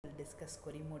discuss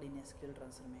query mode in SQL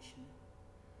transformation.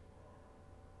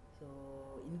 So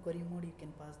in query mode you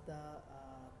can pass the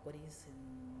queries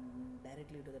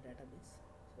directly to the database.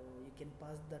 So you can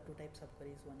pass the two types of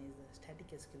queries. One is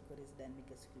static SQL queries, dynamic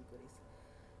SQL queries.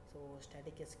 So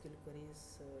static SQL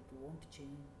queries, it won't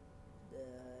change the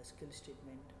SQL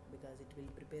statement because it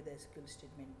will prepare the SQL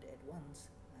statement at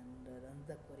once and run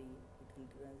the query. It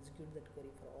will execute that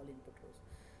query for all input rows.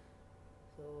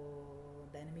 So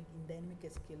in dynamic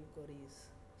SQL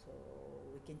queries, so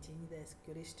we can change the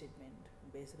SQL statement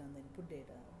based on the input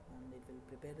data, and it will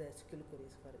prepare the SQL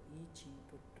queries for each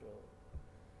input row.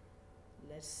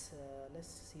 Let's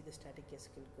see the static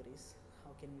SQL queries.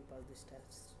 How can we pass the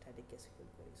static SQL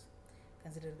queries?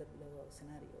 Consider the below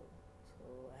scenario. So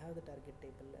I have the target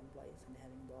table employees and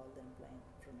having all the employee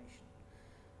information,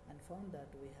 and found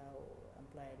that we have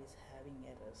employee IDs having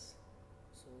errors.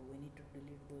 So we need to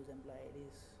delete those employee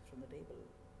IDs from the table.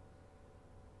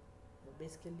 So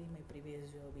basically my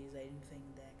previous job is identifying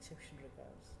the exception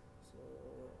records. So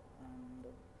and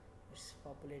it's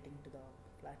populating to the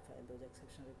flat file. Those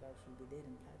exception records will be there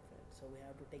in flat file. So we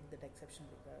have to take that exception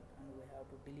record and we have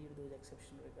to delete those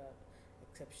exception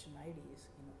IDs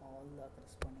in all the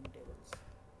corresponding tables.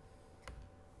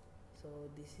 So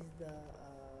this is the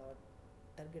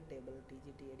target table.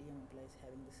 TGT ADM employees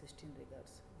having the 16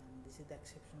 records, and this is the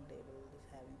exception table. This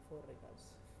having 4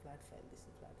 records. Flat file. This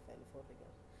is flat file 4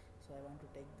 records. So I want to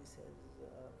take this as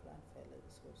flat file as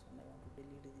a source, and I want to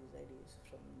delete these IDs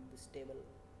from this table.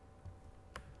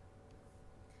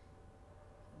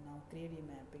 Now create a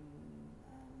mapping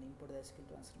and import the SQL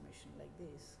transformation like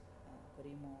this.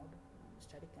 Query mode,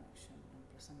 static connection, and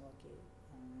press and OK.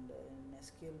 And in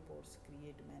SQL ports,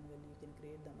 create manually. You can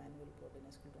create the manual port in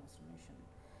SQL transformation.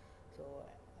 So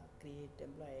create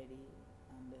employee ID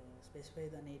and specify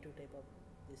the native type of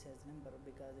this as number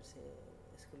because it's a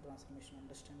SQL transformation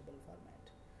understandable format.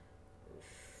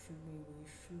 We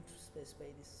should specify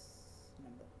this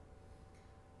number.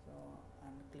 So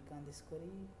and click on this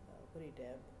query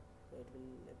tab. So it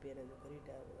will appear as a query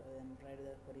tab, and write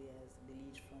the query as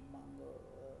delete from Mongo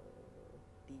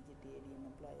TGT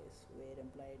ADM employees where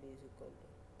employee ID is equal to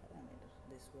parameter.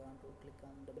 This we want to click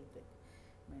on, double click,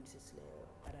 means it's a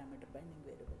parameter binding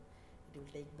variable. It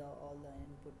will take all the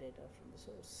input data from the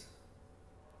source.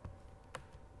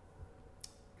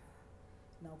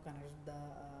 Now connect the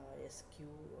SQ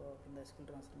from the SQL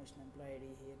transformation employee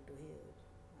ID here to here,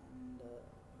 and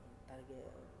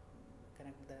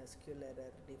connect the SQL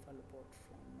error default port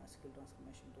from SQL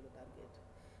transformation to the target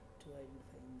to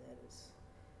identifying the errors.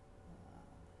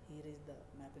 Here is the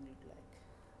mapping look like.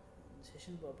 In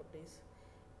session properties,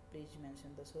 please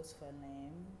mention the source file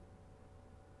name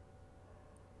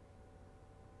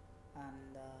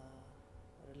and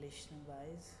relation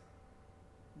wise.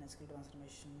 In SQL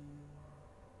transformation,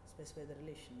 specify the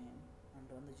relation name and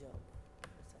run the job.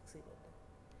 It succeeded.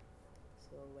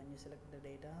 So when you select the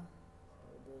data,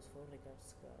 those 4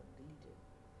 records got deleted.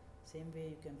 Same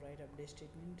way you can write update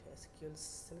statement, SQL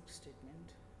select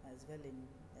statement as well in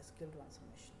SQL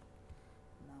transformation.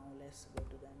 Now let's go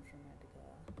to the Informatica.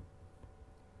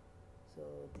 So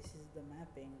this is the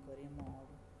mapping query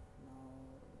mode. Now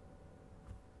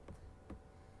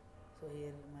so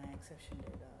here my exception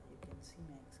data, you can see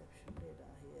my exception data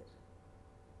here.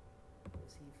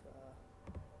 See if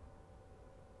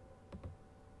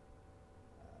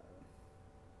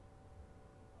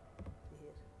see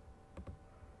here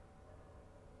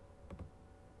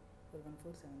for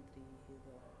 1473 is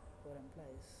the 4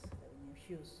 employees having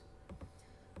issues.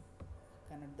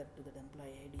 Connect that to the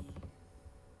employee ID.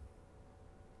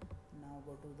 Now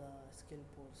go to the SQL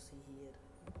port. See here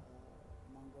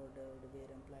Mongo dev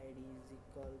where employee ID is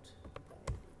equal to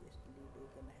employee ID. Just delete. You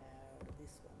can have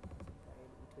this one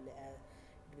as employee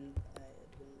ID.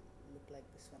 It will look like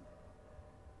this one.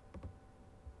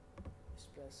 Just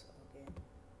press OK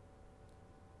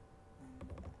and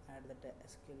add the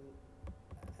SQL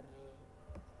error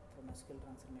from SQL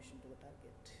transformation to the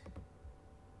target.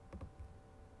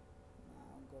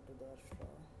 Now go to the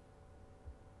flow.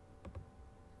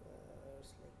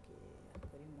 It's like a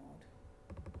query mode.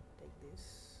 Take this.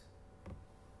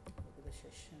 Go to the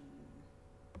session.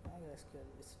 SQL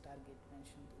is target,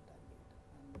 mention to target,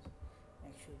 and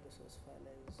make sure the source file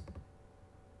is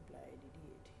employee ID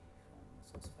DAT from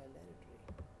source file directory.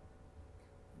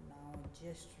 Now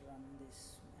just run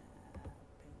this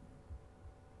mapping.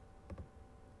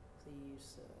 See,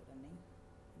 it's running.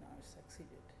 Now it's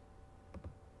succeeded.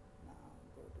 Now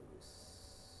go to this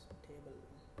table.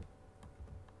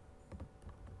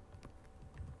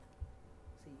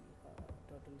 See,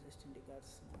 total 16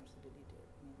 records. Now it's deleted.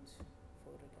 Means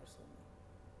 4 records only.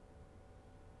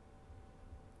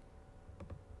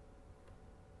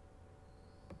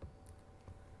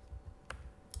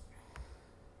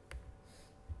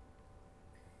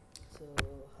 So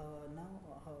how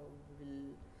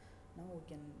will now we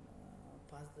can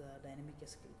pass the dynamic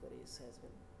SQL queries as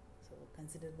well. So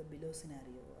consider the below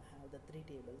scenario. I have the three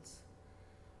tables.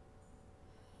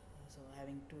 So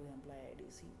having two employee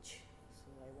IDs each. So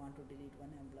I want to delete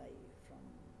one employee from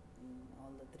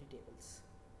all the three tables.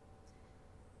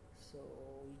 So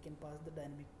we can pass the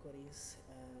dynamic queries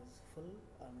as full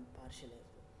and partial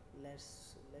as well.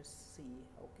 Let's see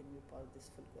how can we pass this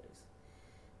full queries.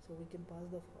 So we can pass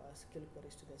the SQL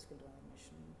queries to the SQL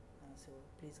transformation. So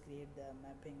please create the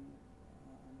mapping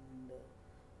and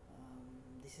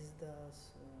this is the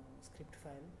script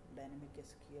file, dynamic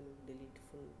SQL delete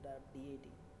full.dat.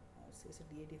 It's a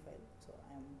DAT file. So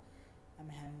I'm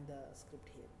having the script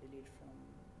here, delete from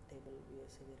table where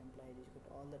employee ID.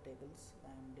 Got all the tables.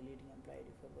 I'm deleting employee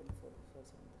ID for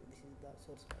 14473. This is the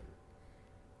source file.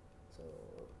 So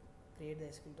create the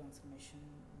SQL transformation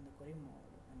in the query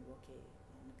mode and OK,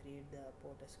 and create the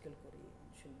port SQL query,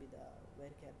 and should be the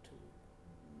varchar2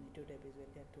 native type is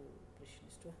varchar2 precision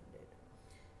is 200,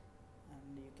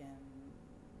 and you can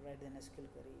write an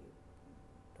SQL query,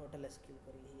 total SQL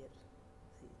query here.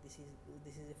 See,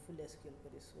 this is a full SQL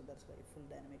query, so that's why full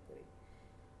dynamic query.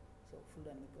 So full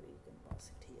dynamic query you can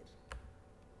pass it here.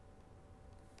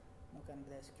 Now connect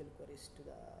the SQL queries to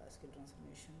the SQL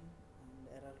transformation and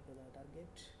error to the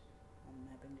target, and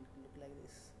mapping look like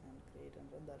this, and create and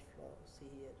run that flow. See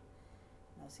here.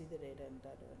 Now see the data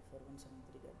entered for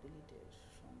 173 got deleted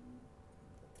from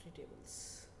the three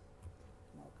tables.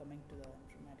 Now coming to the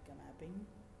Informatica mapping.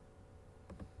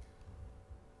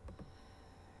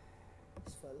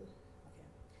 It's full. Okay.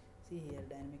 See here,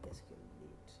 dynamic SQL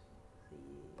delete. See,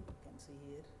 you can see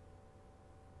here.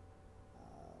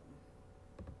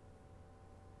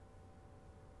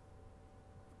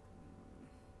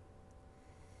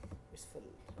 It's full,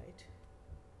 right?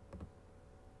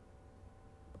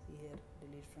 See here,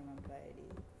 delete from employee ID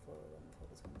for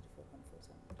 143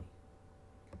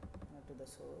 to the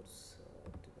source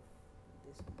to the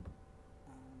this one,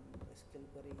 and SQL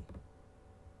query.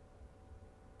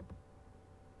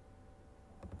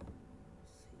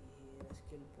 See here,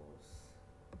 SQL post.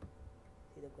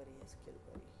 See the query, SQL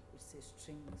query. It's a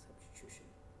string substitution.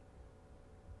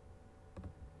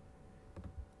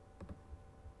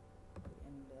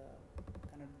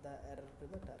 Connect the error to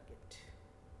the target.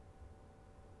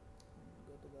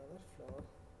 Go to the overflow.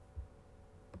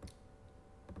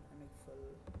 Dynamic full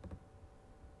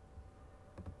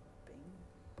ping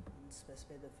and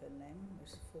specify the file name.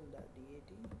 It's full.dat,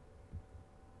 and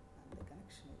the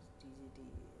connection is DGT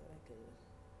Oracle.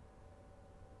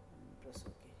 And press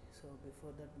OK. So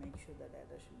before that, make sure the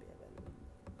data should be available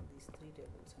in these three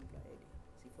tables. Employee ID.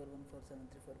 See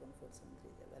 41473, 41473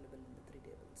 is available in the three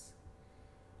tables.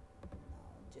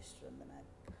 Just run the map.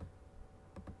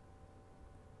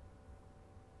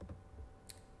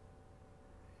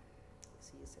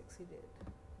 See, it's succeeded.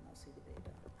 Now see the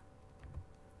data.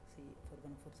 See,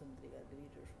 41473 got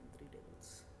deleted from three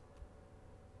tables.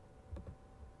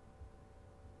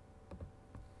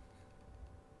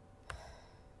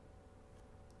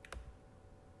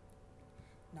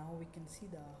 Now we can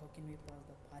see how can we pass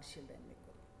the partial dynamic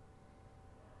query.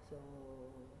 So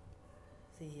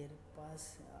see here,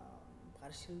 pass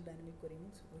partial dynamic query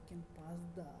means we can pass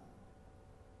the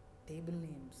table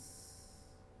names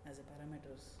as a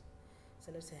parameters.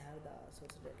 So let's say I have the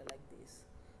source data like this,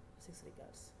 6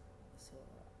 records. So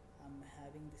I'm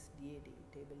having this DAT,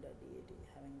 table.dat,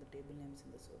 having the table names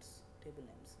in the source, table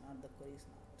names, not the queries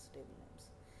now, it's table names.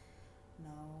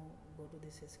 Now go to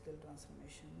this SQL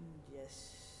transformation,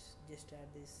 just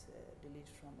add this delete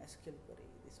from SQL query,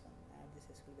 this one, add this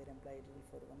SQL where employee ID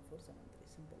for 14473,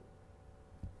 simple.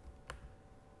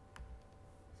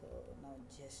 So now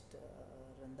just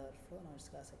run the flow. Now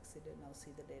it's got succeeded. Now see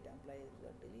the data employee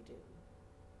got deleted.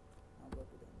 Now go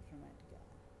to the Informatica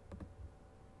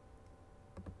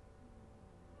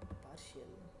partial.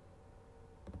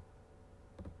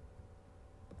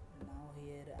 Now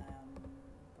here I am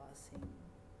passing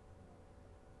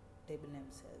table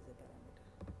names as a parameter.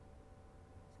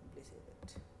 Simply save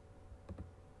it.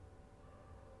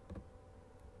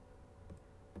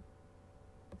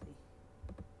 See,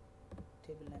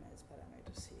 table name as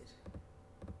parameters here.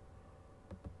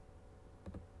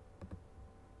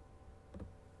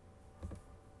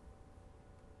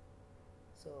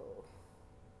 So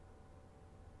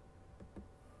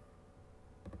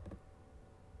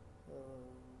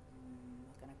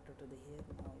connected to the here.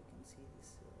 Now you can see this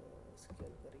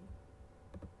SQL query.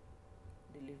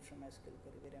 Delete from SQL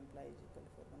query where employee is equal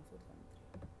for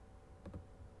 14473.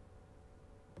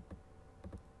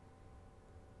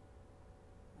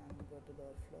 And go to the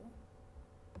flow.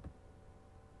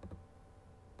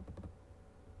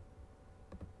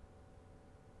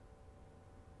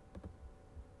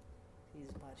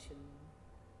 partial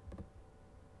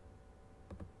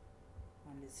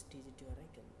on this tg2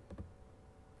 oracle.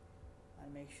 I'll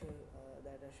make sure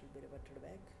that I should be reverted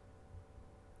back.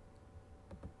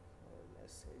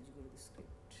 Let's execute the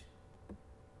script.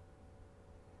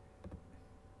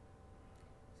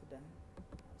 So done.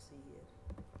 Now see here,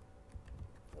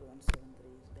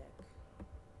 4173 is back.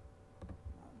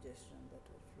 Now just run that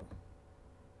workflow.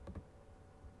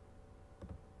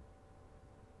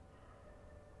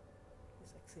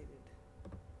 Succeeded.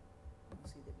 Now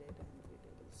see the data in the three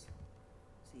tables.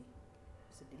 See,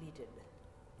 it's deleted.